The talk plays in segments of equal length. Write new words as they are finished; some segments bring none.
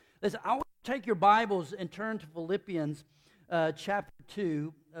Listen, I want you to take your Bibles and turn to Philippians chapter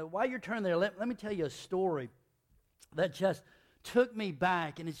 2. While you're turning there, let me tell you a story that just took me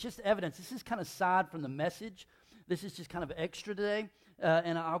back, and it's just evidence. This is kind of side from the message. This is just kind of extra today,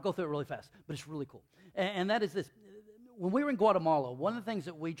 and I'll go through it really fast, but it's really cool. And that is this. When we were in Guatemala, one of the things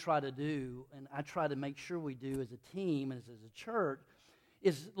that we try to do, and I try to make sure we do as a team and as a church,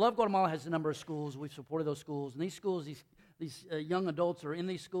 is Love Guatemala has a number of schools. We've supported those schools, and these schools, these young adults are in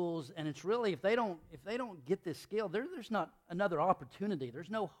these schools, and it's really, if they don't get this skill, there's not another opportunity. There's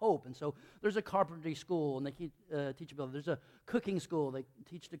no hope. And so there's a carpentry school, and they teach ability. There's a cooking school. They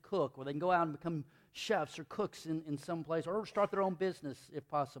teach to cook, where they can go out and become chefs or cooks in some place, or start their own business if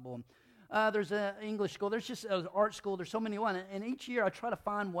possible. There's an English school. There's just an art school. There's so many one. And each year I try to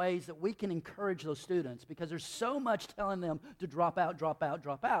find ways that we can encourage those students, because there's so much telling them to drop out.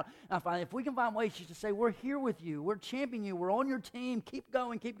 And I find if we can find ways just to say, we're here with you, we're championing you, we're on your team, keep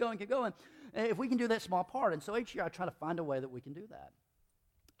going. If we can do that small part. And so each year I try to find a way that we can do that.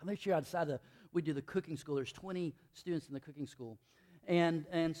 And this year I decided we do the cooking school. There's 20 students in the cooking school.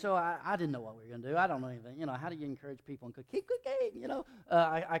 And so I didn't know what we were going to do. I don't know anything. How do you encourage people and cook? Keep cooking,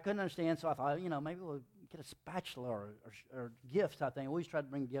 I couldn't understand, so I thought, maybe we'll get a spatula or gifts type thing. I always tried to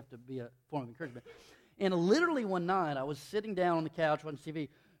bring a gift to be a form of encouragement. And literally one night, I was sitting down on the couch watching TV,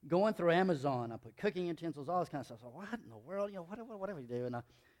 going through Amazon. I put cooking utensils, all this kind of stuff. So what in the world, what do we do? And I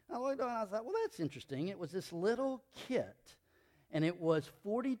looked on and I thought, well, that's interesting. It was this little kit, and it was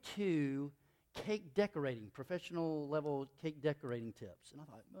 42 cake decorating, professional level cake decorating tips. And I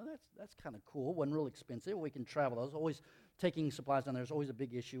thought, well, that's kind of cool. It wasn't real expensive. We can travel those. Always taking supplies down there is always a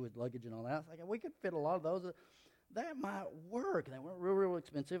big issue with luggage and all that. I was like, we could fit a lot of those. That might work. And they weren't real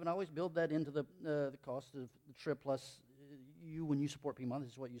expensive. And I always build that into the cost of the trip, plus when you support P Month,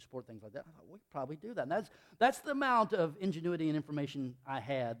 this is what you support, things like that. I thought, we could probably do that. And that's the amount of ingenuity and information I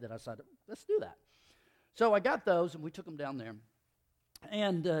had that I decided, let's do that. So I got those, and we took them down there.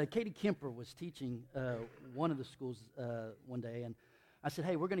 And Katie Kemper was teaching one of the schools one day, and I said,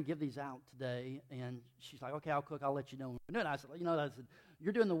 hey, we're going to give these out today. And she's like, okay, I'll cook. I'll let you know when we're doing it. I said,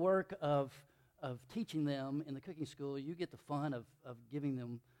 you're doing the work of teaching them in the cooking school. You get the fun of giving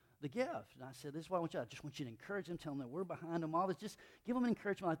them the gift. And I said, this is what I want you to do. I just want you to encourage them, tell them that we're behind them, all this. Just give them an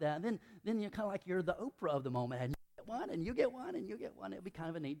encouragement like that. And then you're kind of like you're the Oprah of the moment. And you get one, and you get one, and you get one. It'll be kind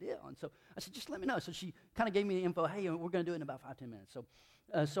of a neat deal. And so I said, just let me know. So she kind of gave me the info. Hey, we're going to do it in about 5-10 minutes.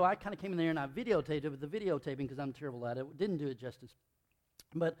 So I kind of came in there, and I videotaped it with the videotaping, because I'm terrible at it. Didn't do it justice.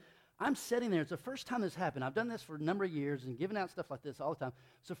 But I'm sitting there. It's the first time this happened. I've done this for a number of years and given out stuff like this all the time.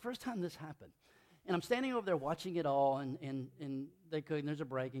 It's the first time this happened. And I'm standing over there watching it all, and they cook, and there's a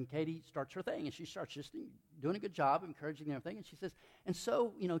break, and Katie starts her thing, and she starts just doing a good job, encouraging everything, and she says, and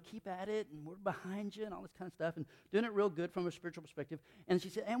so, keep at it, and we're behind you, and all this kind of stuff, and doing it real good from a spiritual perspective. And she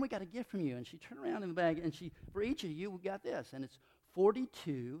said, and we got a gift from you. And she turned around in the bag, and for each of you, we got this, and it's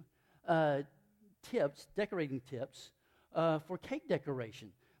 42 tips, decorating tips, for cake decoration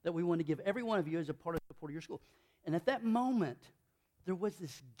that we want to give every one of you as a part of the support of your school. And at that moment, there was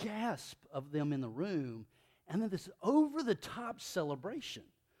this gasp of them in the room, and then this over-the-top celebration.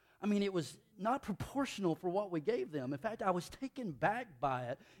 I mean, it was not proportional for what we gave them. In fact, I was taken back by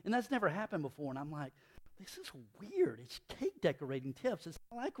it, and that's never happened before. And I'm like, this is weird. It's cake decorating tips. It's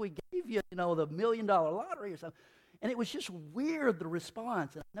not like we gave you, the $1 million lottery or something. And it was just weird, the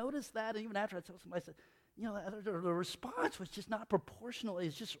response. And I noticed that, and even after I told somebody, I said, the response was just not proportional.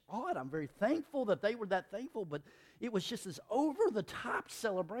 It's just odd. I'm very thankful that they were that thankful, but it was just this over-the-top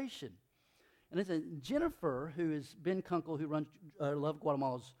celebration. And it's Jennifer, who is Ben Kunkel, who runs Love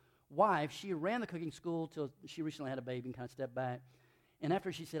Guatemala's wife. She ran the cooking school till she recently had a baby and kind of stepped back. And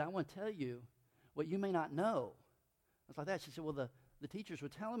after she said, I want to tell you what you may not know. I was like that. She said, well, the teachers were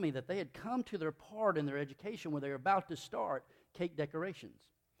telling me that they had come to their part in their education where they were about to start cake decorations.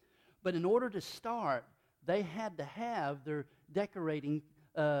 But in order to start, they had to have their decorating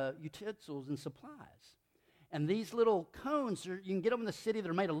utensils and supplies. And these little cones, you can get them in the city.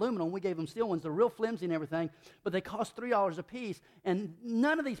 They're made of aluminum. We gave them steel ones. They're real flimsy and everything, but they cost $3 a piece. And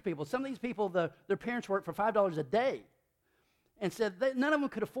none of these people, some of these people, their parents worked for $5 a day, and said none of them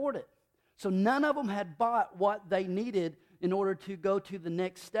could afford it. So none of them had bought what they needed in order to go to the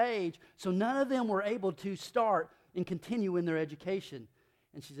next stage. So none of them were able to start and continue in their education.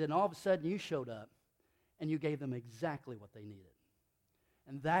 And she said, and all of a sudden you showed up, and you gave them exactly what they needed.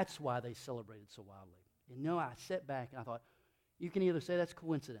 And that's why they celebrated so wildly. I sat back and I thought, you can either say that's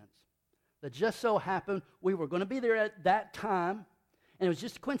coincidence, that just so happened we were going to be there at that time, and it was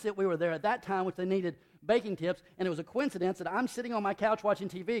just a coincidence we were there at that time, which they needed baking tips, and it was a coincidence that I'm sitting on my couch watching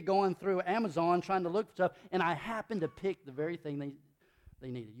TV, going through Amazon, trying to look for stuff, and I happened to pick the very thing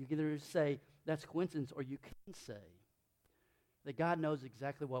they needed. You can either say that's coincidence, or you can say that God knows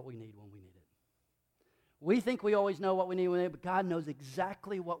exactly what we need when we need it. We think we always know what we need when we need it, but God knows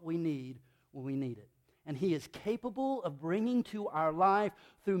exactly what we need when we need it. And He is capable of bringing to our life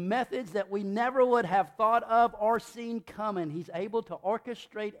through methods that we never would have thought of or seen coming. He's able to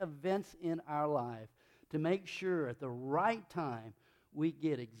orchestrate events in our life to make sure at the right time we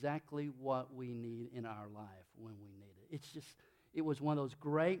get exactly what we need in our life when we need it. It was one of those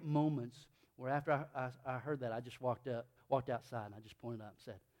great moments where after I heard that, I just walked outside and I just pointed up and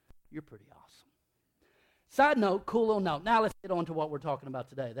said, "You're pretty awesome." Side note, cool little note. Now let's get on to what we're talking about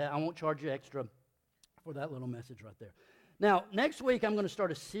today. I won't charge you extra for that little message right there. Now, next week I'm going to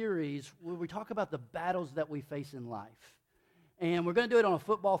start a series where we talk about the battles that we face in life. And we're going to do it on a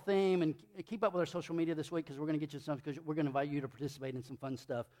football theme, and keep up with our social media this week because we're going to get you some, because we're going to invite you to participate in some fun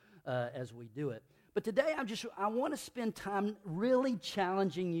stuff as we do it. But today I want to spend time really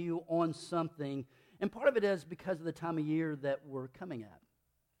challenging you on something, and part of it is because of the time of year that we're coming at.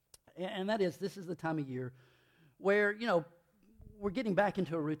 And that is, this is the time of year where, we're getting back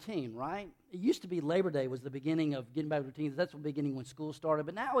into a routine, right? It used to be Labor Day was the beginning of getting back to routines. That's the beginning when school started.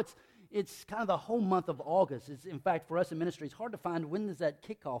 But now it's kind of the whole month of August. In fact, for us in ministry, it's hard to find when is that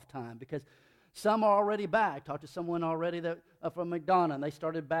kickoff time because some are already back. Talked to someone already that from McDonough, and they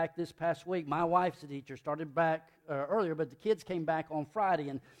started back this past week. My wife's a teacher, started back earlier, but the kids came back on Friday.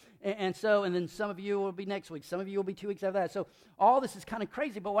 And then some of you will be next week. Some of you will be 2 weeks after that. So all this is kind of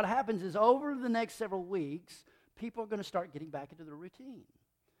crazy. But what happens is over the next several weeks, people are going to start getting back into their routine.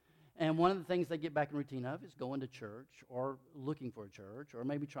 And one of the things they get back in routine of is going to church or looking for a church or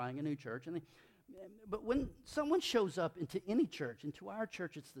maybe trying a new church. But when someone shows up into any church, into our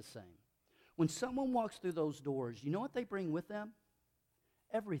church, it's the same. When someone walks through those doors, you know what they bring with them?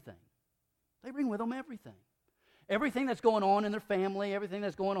 Everything. They bring with them everything. Everything that's going on in their family, everything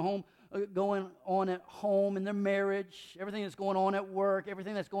that's going on at home in their marriage, everything that's going on at work,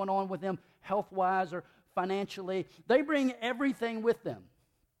 everything that's going on with them health-wise or financially. They bring everything with them.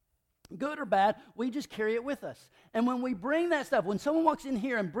 Good or bad, we just carry it with us. And when we bring that stuff, when someone walks in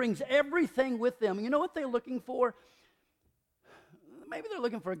here and brings everything with them, you know what they're looking for? Maybe they're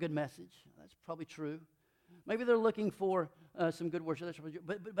looking for a good message. That's probably true. Maybe they're looking for some good worship.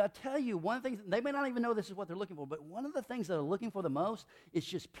 But I tell you, one of the things, they may not even know this is what they're looking for, but one of the things that they're looking for the most is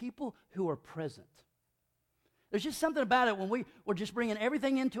just people who are present. There's just something about it when we're just bringing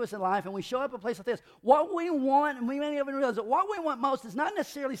everything into us in life and we show up at a place like this. What we want, and we may even realize that what we want most is not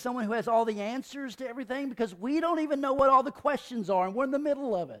necessarily someone who has all the answers to everything because we don't even know what all the questions are and we're in the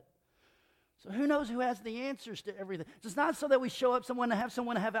middle of it. So who knows who has the answers to everything? So it's not so that we show up someone to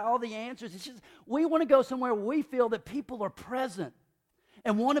have all the answers. It's just we want to go somewhere where we feel that people are present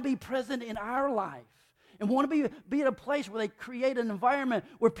and want to be present in our life. And want to be at a place where they create an environment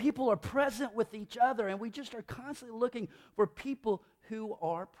where people are present with each other. And we just are constantly looking for people who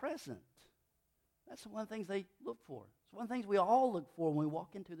are present. That's one of the things they look for. It's one of the things we all look for when we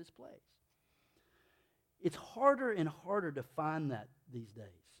walk into this place. It's harder and harder to find that these days.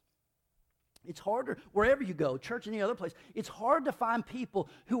 It's harder, wherever you go, church, any other place, it's hard to find people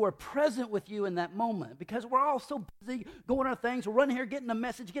who are present with you in that moment because we're all so busy going our things. We're running here, getting a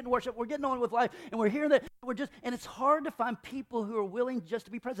message, getting worship, we're getting on with life, and we're hearing that and it's hard to find people who are willing just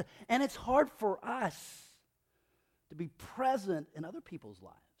to be present. And it's hard for us to be present in other people's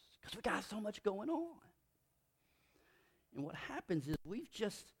lives because we got so much going on. And what happens is we've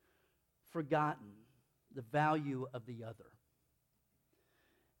just forgotten the value of the other.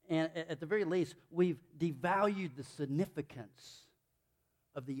 And at the very least, we've devalued the significance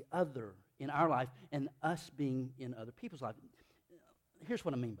of the other in our life and us being in other people's life. Here's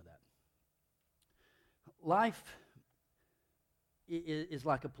what I mean by that. Life is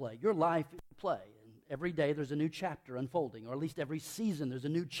like a play. Your life is a play. And every day there's a new chapter unfolding, or at least every season there's a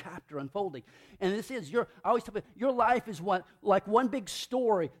new chapter unfolding. And I always tell people, your life is like one big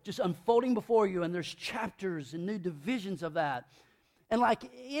story just unfolding before you, and there's chapters and new divisions of that. And like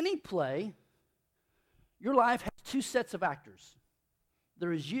any play, your life has two sets of actors.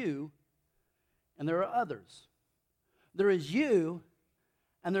 There is you, and there are others. There is you,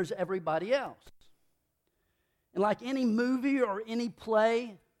 and there's everybody else. And like any movie or any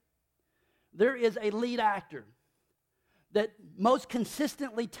play, there is a lead actor that most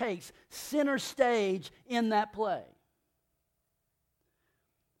consistently takes center stage in that play.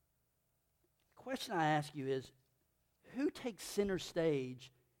 The question I ask you is, who takes center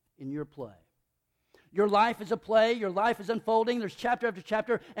stage in your play? Your life is a play. Your life is unfolding. There's chapter after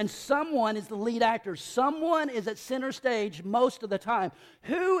chapter, and someone is the lead actor. Someone is at center stage most of the time.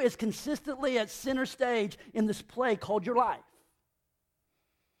 Who is consistently at center stage in this play called your life?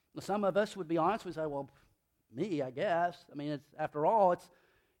 Some of us would be honest. We say, well, me, I guess. I mean, after all,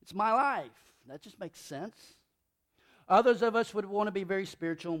 it's my life. That just makes sense. Others of us would want to be very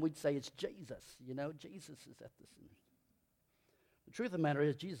spiritual, and we'd say it's Jesus. Jesus is at the center. The truth of the matter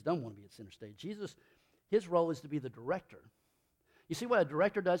is, Jesus doesn't want to be at center stage. Jesus, his role is to be the director. You see what a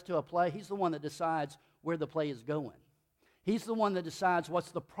director does to a play? He's the one that decides where the play is going. He's the one that decides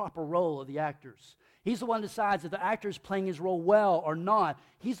what's the proper role of the actors. He's the one that decides if the actor is playing his role well or not.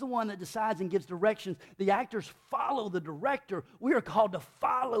 He's the one that decides and gives directions. The actors follow the director. We are called to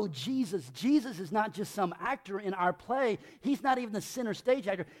follow Jesus. Jesus is not just some actor in our play. He's not even the center stage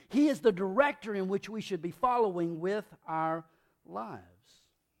actor. He is the director in which we should be following with our lives.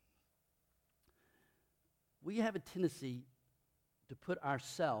 We have a tendency to put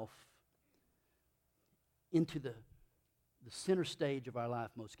ourselves into the center stage of our life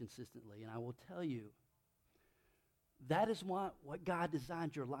most consistently. And I will tell you, that is what God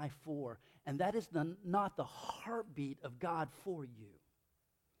designed your life for. And that is not the heartbeat of God for you.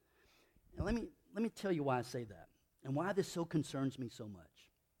 And let me tell you why I say that and why this so concerns me so much.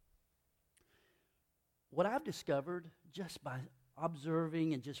 What I've discovered just by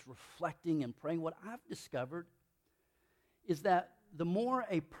observing and just reflecting and praying, what I've discovered is that the more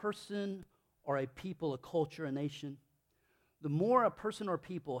a person or a people, a culture, a nation, the more a person or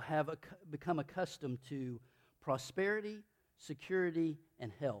people have become accustomed to prosperity, security,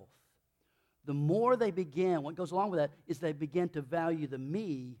 and health, the more they begin, what goes along with that is they begin to value the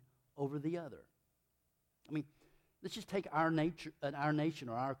me over the other. I mean, let's just take our nation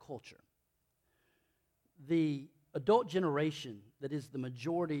or our culture. The adult generation that is the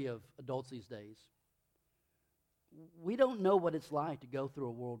majority of adults these days, we don't know what it's like to go through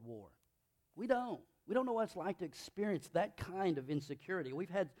a world war. We don't. We don't know what it's like to experience that kind of insecurity. We've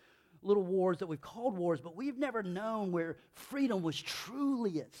had little wars that we've called wars, but we've never known where freedom was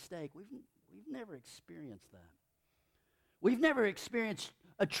truly at stake. We've never experienced that. We've never experienced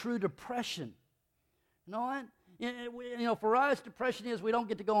a true depression. You know what? For us, depression is we don't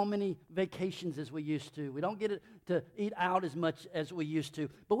get to go on many vacations as we used to. We don't get to eat out as much as we used to.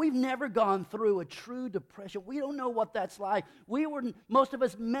 But we've never gone through a true depression. We don't know what that's like. Most of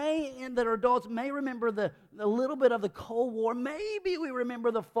us that are adults may remember the little bit of the Cold War. Maybe we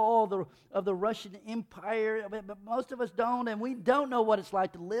remember the fall of the Russian Empire, but most of us don't, and we don't know what it's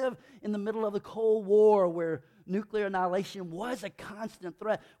like to live in the middle of the Cold War where nuclear annihilation was a constant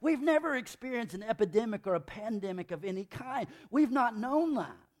threat. We've never experienced an epidemic or a pandemic of any kind. We've not known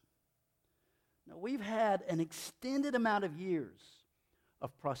that. No, we've had an extended amount of years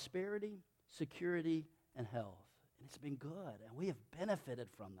of prosperity, security, and health. And it's been good, and we have benefited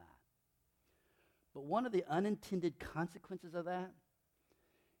from that. But one of the unintended consequences of that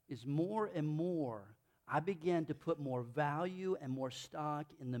is more and more I began to put more value and more stock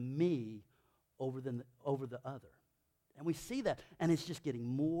in the me over the other. And we see that, and it's just getting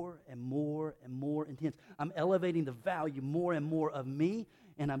more and more and more intense. I'm elevating the value more and more of me,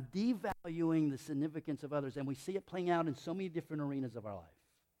 and I'm devaluing the significance of others, and we see it playing out in so many different arenas of our life.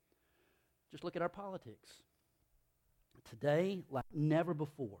 Just look at our politics. Today, like never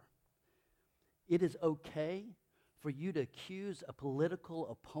before, it is okay for you to accuse a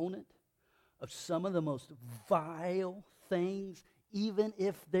political opponent of some of the most vile things, even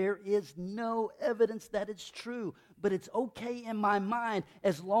if there is no evidence that it's true. But it's okay in my mind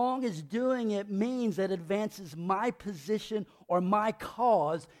as long as doing it means that advances my position or my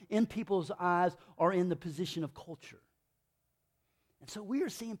cause in people's eyes or in the position of culture. And so we are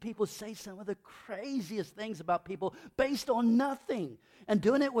seeing people say some of the craziest things about people based on nothing and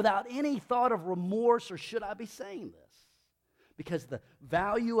doing it without any thought of remorse or should I be saying this? Because the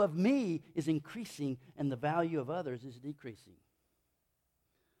value of me is increasing and the value of others is decreasing.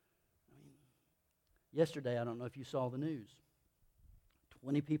 Yesterday, I don't know if you saw the news,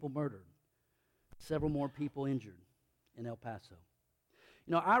 20 people murdered, several more people injured in El Paso.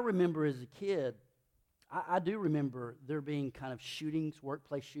 I remember as a kid, I do remember there being kind of shootings,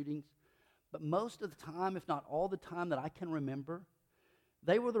 workplace shootings, but most of the time, if not all the time that I can remember,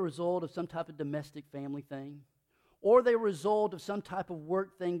 they were the result of some type of domestic family thing, or they were a result of some type of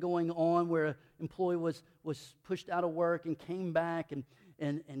work thing going on where an employee was pushed out of work and came back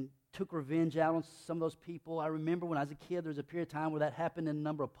and took revenge out on some of those people. I remember when I was a kid, there was a period of time where that happened in a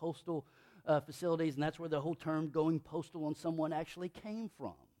number of postal facilities, and that's where the whole term going postal on someone actually came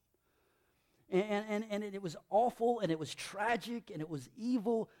from. And it was awful, and it was tragic, and it was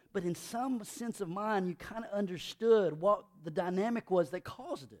evil, but in some sense of mind, you kind of understood what the dynamic was that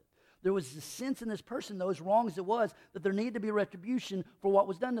caused it. There was a sense in this person, though as wrong as it was, that there needed to be retribution for what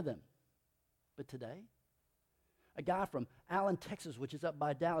was done to them. But today, A guy from Allen, Texas, which is up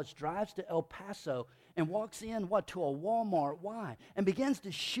by Dallas, drives to El Paso and walks in, to a Walmart. Why? And begins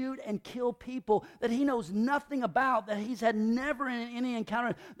to shoot and kill people that he knows nothing about, that he's had never any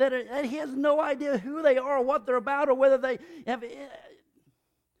encounter, that he has no idea who they are or what they're about or whether they have.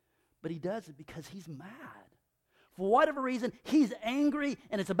 But he does it because he's mad. For whatever reason, he's angry,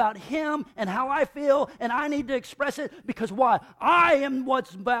 and it's about him and how I feel, and I need to express it because why? I am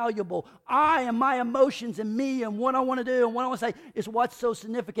what's valuable. I am my emotions and me and what I want to do and what I want to say is what's so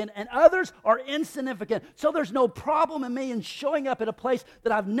significant, and others are insignificant. So there's no problem in me in showing up at a place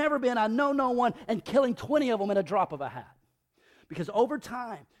that I've never been, I know no one, and killing 20 of them in a drop of a hat. Because over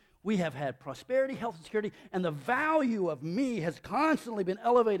time, we have had prosperity, health, and security, and the value of me has constantly been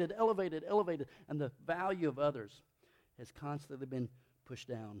elevated, and the value of others has constantly been pushed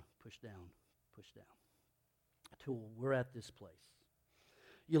down. Until we're at this place.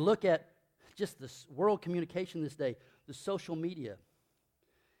 You look at just this world communication this day, the social media.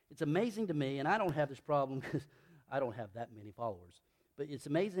 It's amazing to me, and I don't have this problem because I don't have that many followers. But it's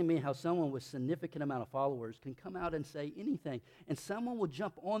amazing to me how someone with significant amount of followers can come out and say anything. And someone will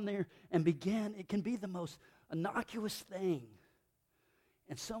jump on there and begin. It can be the most innocuous thing.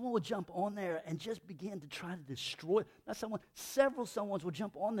 And someone will jump on there and just begin to try to destroy. Not someone, several someones will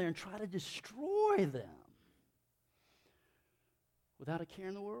jump on there and try to destroy them. Without a care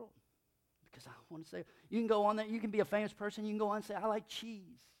in the world. Because I want to say, you can go on there, you can be a famous person, you can go on and say, I like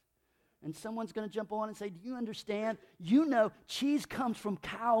cheese. And someone's going to jump on and say, do you understand? You know, cheese comes from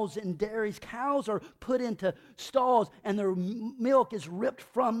cows and dairies. Cows are put into stalls, and their milk is ripped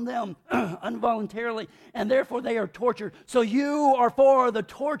from them involuntarily, and therefore they are tortured. So you are for the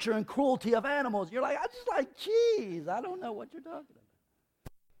torture and cruelty of animals. You're like, I just like cheese. I don't know what you're talking about.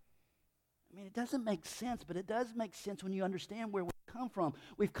 I mean, it doesn't make sense, but it does make sense when you understand where we've come from.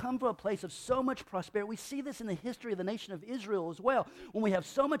 We've come from a place of so much prosperity. We see this in the history of the nation of Israel as well. When we have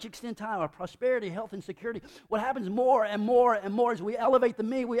so much extended time of prosperity, health, and security, what happens more and more and more is we elevate the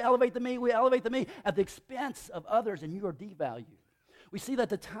me at the expense of others, and you are devalued. We see that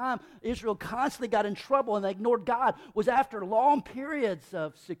the time Israel constantly got in trouble and they ignored God was after long periods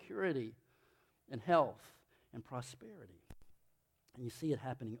of security and health and prosperity. And you see it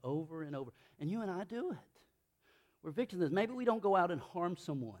happening over and over. And you and I do it. We're victims of this. Maybe we don't go out and harm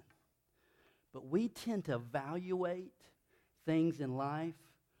someone. But we tend to evaluate things in life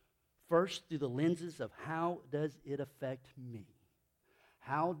first through the lenses of how does it affect me?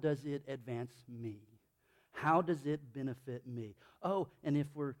 How does it advance me? How does it benefit me? Oh, and if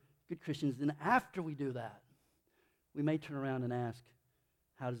we're good Christians, then after we do that, we may turn around and ask,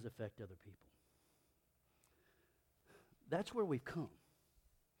 how does it affect other people? That's where we've come.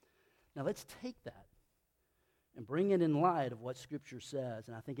 Now let's take that and bring it in light of what Scripture says.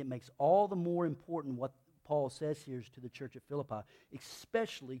 And I think it makes all the more important what Paul says here to the church at Philippi,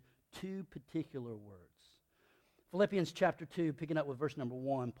 especially two particular words. Philippians chapter 2, picking up with verse number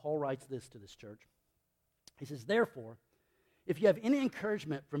 1, Paul writes this to this church. He says, therefore, if you have any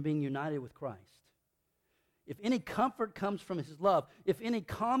encouragement from being united with Christ, if any comfort comes from his love, if any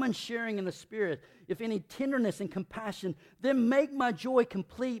common sharing in the Spirit, if any tenderness and compassion, then make my joy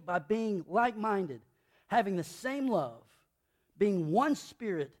complete by being like-minded, having the same love, being one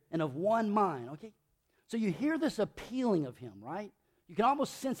spirit and of one mind. Okay? So you hear this appealing of him, right? You can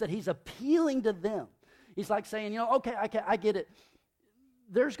almost sense that he's appealing to them. He's like saying, okay, I get it.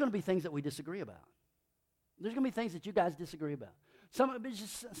 There's going to be things that we disagree about. There's going to be things that you guys disagree about.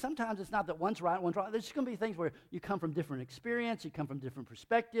 Sometimes it's not that one's right, one's wrong. There's just going to be things where you come from different experience, you come from different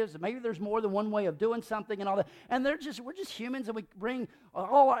perspectives, and maybe there's more than one way of doing something and all that. And we're just humans, and we bring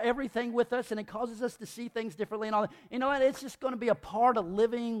everything with us, and it causes us to see things differently and all that. You know what? It's just going to be a part of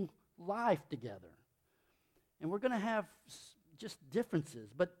living life together. And we're going to have just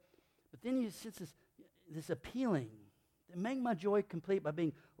differences. But then you sense this appealing. Make my joy complete by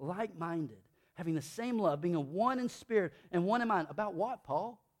being like-minded, having the same love, being a one in spirit and one in mind. About what,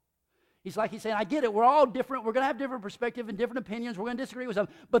 Paul? He's saying, I get it. We're all different. We're going to have different perspectives and different opinions. We're going to disagree with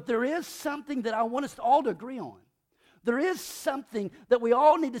something. But there is something that I want us all to agree on. There is something that we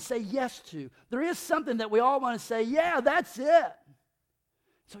all need to say yes to. There is something that we all want to say, yeah, that's it.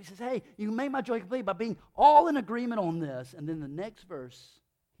 So he says, hey, you can make my joy complete by being all in agreement on this. And then the next verse,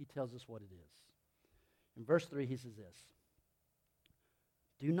 he tells us what it is. In verse 3, he says this.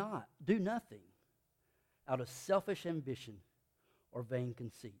 Do nothing out of selfish ambition or vain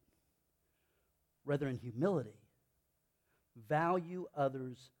conceit. Rather, in humility, value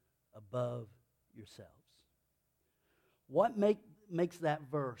others above yourselves. What makes that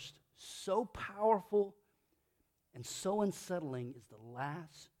verse so powerful and so unsettling is the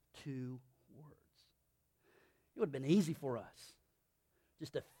last two words. It would have been easy for us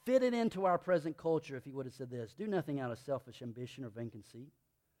just to fit it into our present culture if he would have said this: do nothing out of selfish ambition or vain conceit,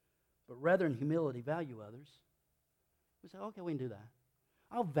 but rather in humility value others. We say, okay, we can do that.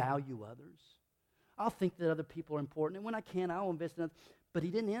 I'll value others. I'll think that other people are important, and when I can, I'll invest in others. But he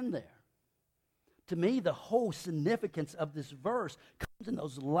didn't end there. To me, the whole significance of this verse comes in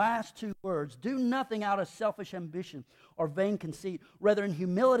those last two words: do nothing out of selfish ambition or vain conceit, rather in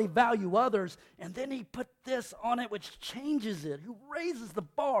humility value others. And then he put this on it, which changes it, who raises the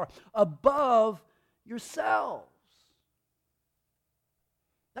bar above yourselves.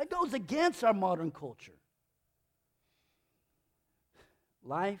 That goes against our modern culture.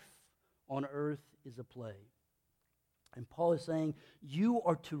 Life on earth is a play. And Paul is saying you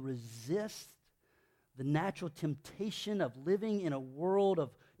are to resist the natural temptation of living in a world of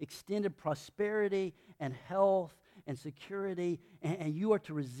extended prosperity and health and security, and you are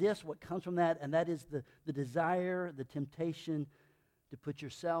to resist what comes from that, and that is the desire, the temptation to put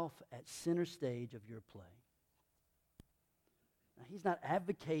yourself at center stage of your play. Now, he's not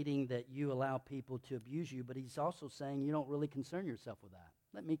advocating that you allow people to abuse you, but he's also saying you don't really concern yourself with that.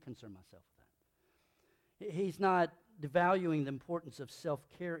 Let me concern myself with that. He's not devaluing the importance of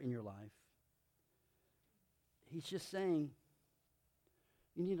self-care in your life. He's just saying,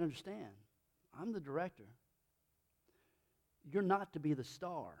 you need to understand, I'm the director. You're not to be the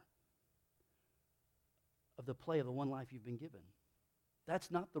star of the play of the one life you've been given. That's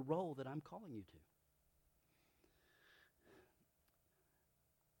not the role that I'm calling you to.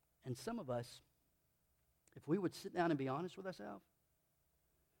 And some of us, if we would sit down and be honest with ourselves,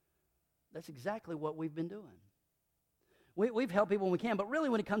 that's exactly what we've been doing. We've helped people when we can, but really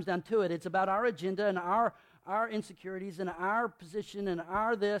when it comes down to it, it's about our agenda and our insecurities and our position and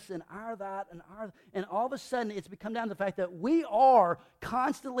our this and our that and all of a sudden it's become down to the fact that we are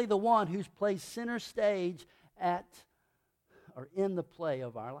constantly the one who's placed center stage at or in the play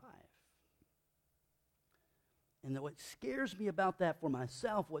of our life. And what scares me about that for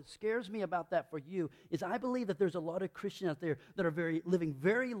myself, what scares me about that for you, is I believe that there's a lot of Christians out there that are living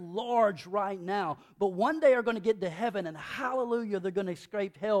very large right now, but one day are going to get to heaven, and hallelujah, they're going to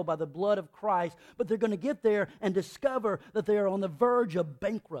escape hell by the blood of Christ, but they're going to get there and discover that they are on the verge of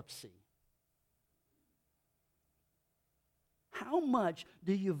bankruptcy. How much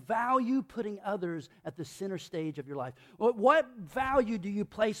do you value putting others at the center stage of your life? What value do you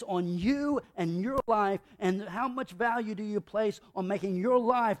place on you and your life, and how much value do you place on making your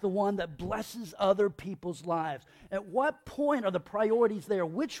life the one that blesses other people's lives? At what point are the priorities there?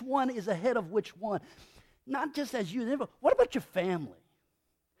 Which one is ahead of which one? Not just as you, but what about your family?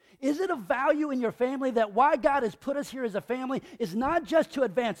 Is it a value in your family that why God has put us here as a family is not just to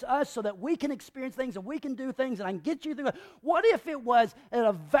advance us so that we can experience things and we can do things and I can get you through it? What if it was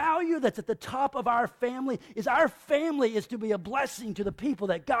a value that's at the top of our family is our family is to be a blessing to the people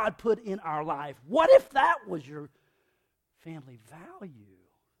that God put in our life? What if that was your family value?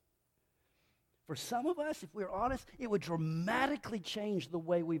 For some of us, if we're honest, it would dramatically change the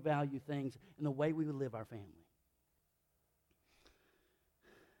way we value things and the way we would live our family.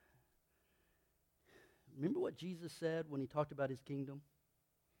 Remember what Jesus said when he talked about his kingdom?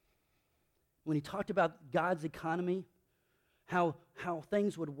 When he talked about God's economy, how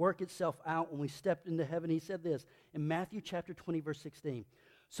things would work itself out when we stepped into heaven. He said this in Matthew chapter 20, verse 16.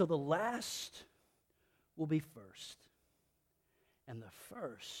 So the last will be first, and the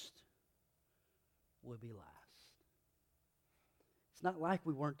first will be last. It's not like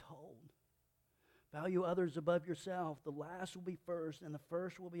we weren't told. Value others above yourself. The last will be first, and the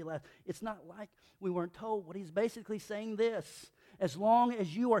first will be last. It's not like we weren't told. What he's basically saying this: as long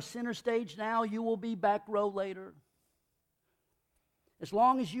as you are center stage now, you will be back row later. As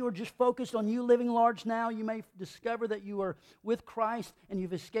long as you are just focused on you living large now, you may discover that you are with Christ and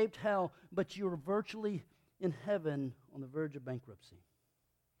you've escaped hell, but you are virtually in heaven on the verge of bankruptcy.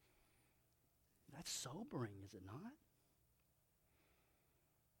 That's sobering, is it not?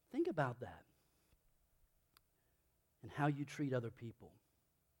 Think about that. And how you treat other people.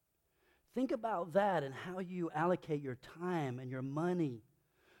 Think about that and how you allocate your time and your money,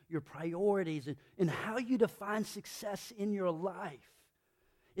 your priorities, and how you define success in your life.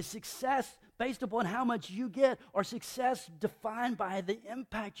 Is success based upon how much you get, or success defined by the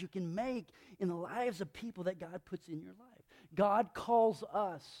impact you can make in the lives of people that God puts in your life? God calls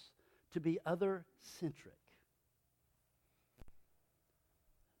us to be other-centric.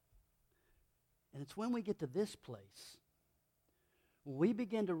 And it's when we get to this place we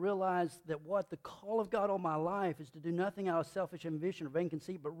begin to realize that what the call of God on my life is to do nothing out of selfish ambition or vain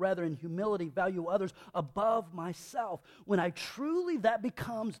conceit, but rather in humility value others above myself. When I truly, that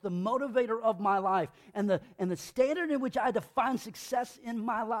becomes the motivator of my life and the standard in which I define success in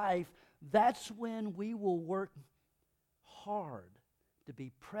my life, that's when we will work hard to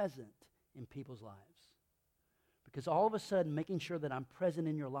be present in people's lives. Because all of a sudden, making sure that I'm present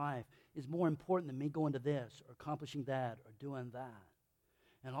in your life is more important than me going to this or accomplishing that or doing that.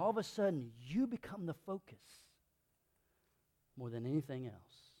 And all of a sudden, you become the focus more than anything else.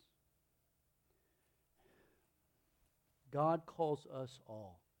 God calls us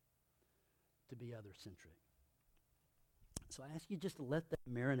all to be other-centric. So I ask you just to let that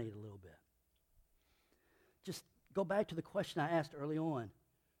marinate a little bit. Just go back to the question I asked early on.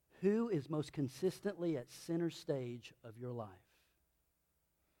 Who is most consistently at center stage of your life?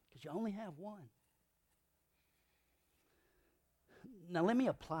 Because you only have one. Now let me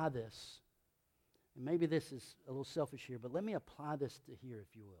apply this. And maybe this is a little selfish here, but let me apply this to here,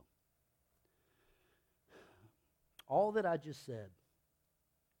 if you will. All that I just said,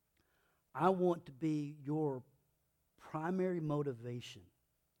 I want to be your primary motivation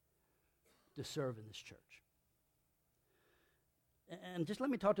to serve in this church. And just let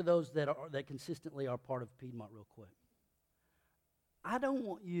me talk to those that consistently are part of Piedmont real quick. I don't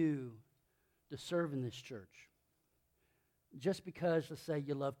want you to serve in this church just because, let's say,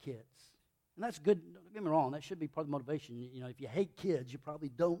 you love kids. And that's good. Don't get me wrong. That should be part of the motivation. You know, if you hate kids, you probably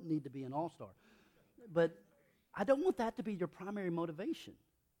don't need to be an all-star. But I don't want that to be your primary motivation.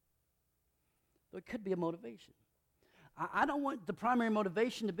 Though it could be a motivation. I don't want the primary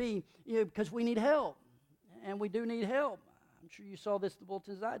motivation to be, because we need help. And we do need help. I'm sure you saw this in the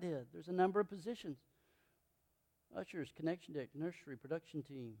bulletins I did. There's a number of positions. Ushers, connection deck, nursery, production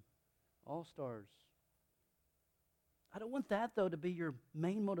team, all-stars. I don't want that, though, to be your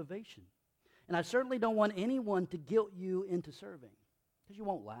main motivation. And I certainly don't want anyone to guilt you into serving, because you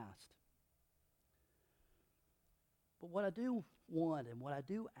won't last. But what I do want and what I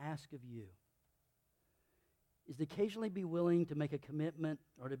do ask of you is to occasionally be willing to make a commitment,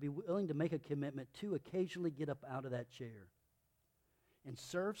 or to be willing to make a commitment to occasionally get up out of that chair and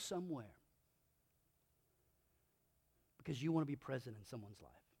serve somewhere because you want to be present in someone's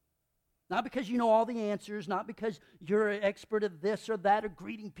life. Not because you know all the answers, not because you're an expert at this or that or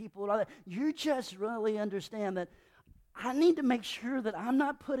greeting people and all that. You just really understand that I need to make sure that I'm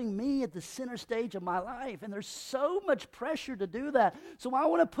not putting me at the center stage of my life. And there's so much pressure to do that. So I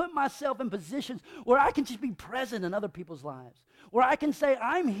want to put myself in positions where I can just be present in other people's lives. Where I can say,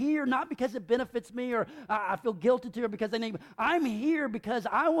 I'm here not because it benefits me or I feel guilty to or because they need me. I'm here because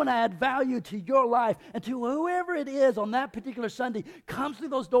I want to add value to your life and to whoever it is on that particular Sunday comes through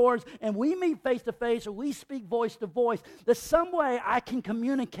those doors and we meet face to face or we speak voice to voice. That some way I can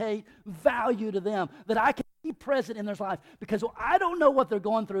communicate value to them. That I can be present in their life, because I don't know what they're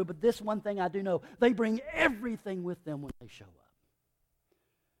going through, but this one thing I do know, they bring everything with them when they show up.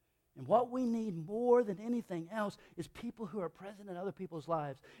 And what we need more than anything else is people who are present in other people's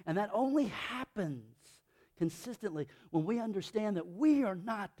lives. And that only happens consistently when we understand that we are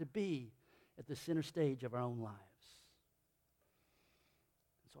not to be at the center stage of our own lives.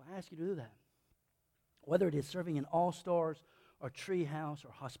 So I ask you to do that. Whether it is serving in All-Stars or Treehouse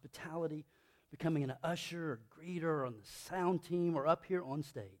or hospitality, becoming an usher or greeter or on the sound team or up here on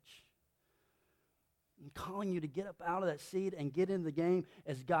stage. I'm calling you to get up out of that seat and get in the game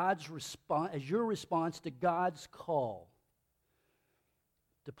as your response to God's call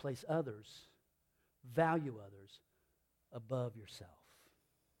to place others, value others above yourself.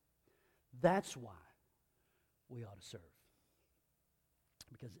 That's why we ought to serve.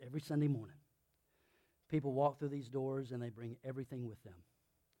 Because every Sunday morning, people walk through these doors and they bring everything with them.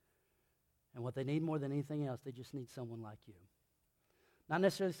 And what they need more than anything else, they just need someone like you. Not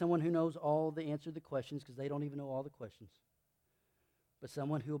necessarily someone who knows all the answers to the questions, because they don't even know all the questions. But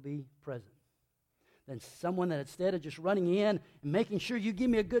someone who will be present. Then someone that instead of just running in and making sure you give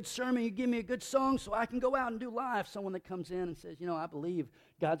me a good sermon, you give me a good song so I can go out and do live, someone that comes in and says, I believe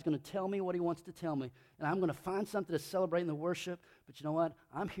God's going to tell me what he wants to tell me, and I'm going to find something to celebrate in the worship, but you know what?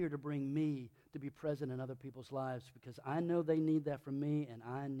 I'm here to bring me to be present in other people's lives because I know they need that from me and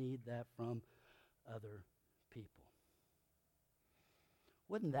I need that from other people.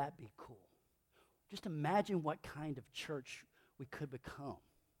 Wouldn't that be cool? Just imagine what kind of church we could become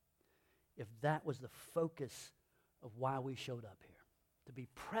if that was the focus of why we showed up here, to be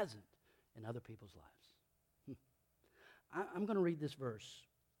present in other people's lives. I'm going to read this verse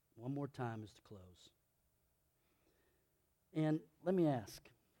one more time as to close. And let me ask,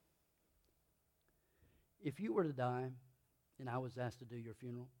 if you were to die and I was asked to do your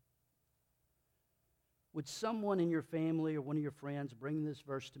funeral? Would someone in your family or one of your friends bring this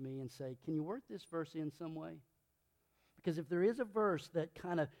verse to me and say, can you work this verse in some way? Because if there is a verse that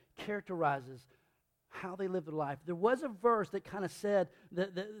kind of characterizes how they live their life, there was a verse that kind of said,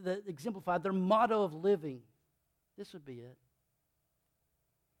 that exemplified their motto of living, this would be it.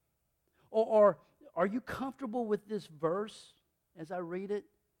 Or are you comfortable with this verse as I read it,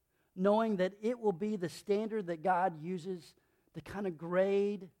 knowing that it will be the standard that God uses to kind of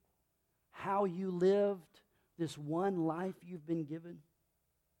grade how you lived this one life you've been given?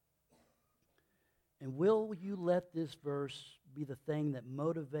 And will you let this verse be the thing that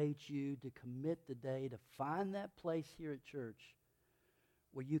motivates you to commit the day to find that place here at church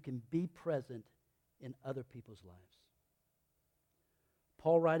where you can be present in other people's lives?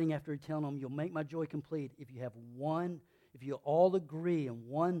 Paul writing after telling them, you'll make my joy complete if you all agree in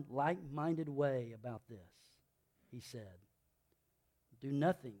one like-minded way about this. He said, do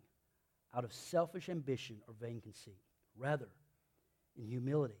nothing out of selfish ambition or vain conceit. Rather, in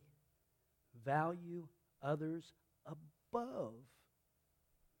humility, value others above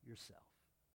yourself.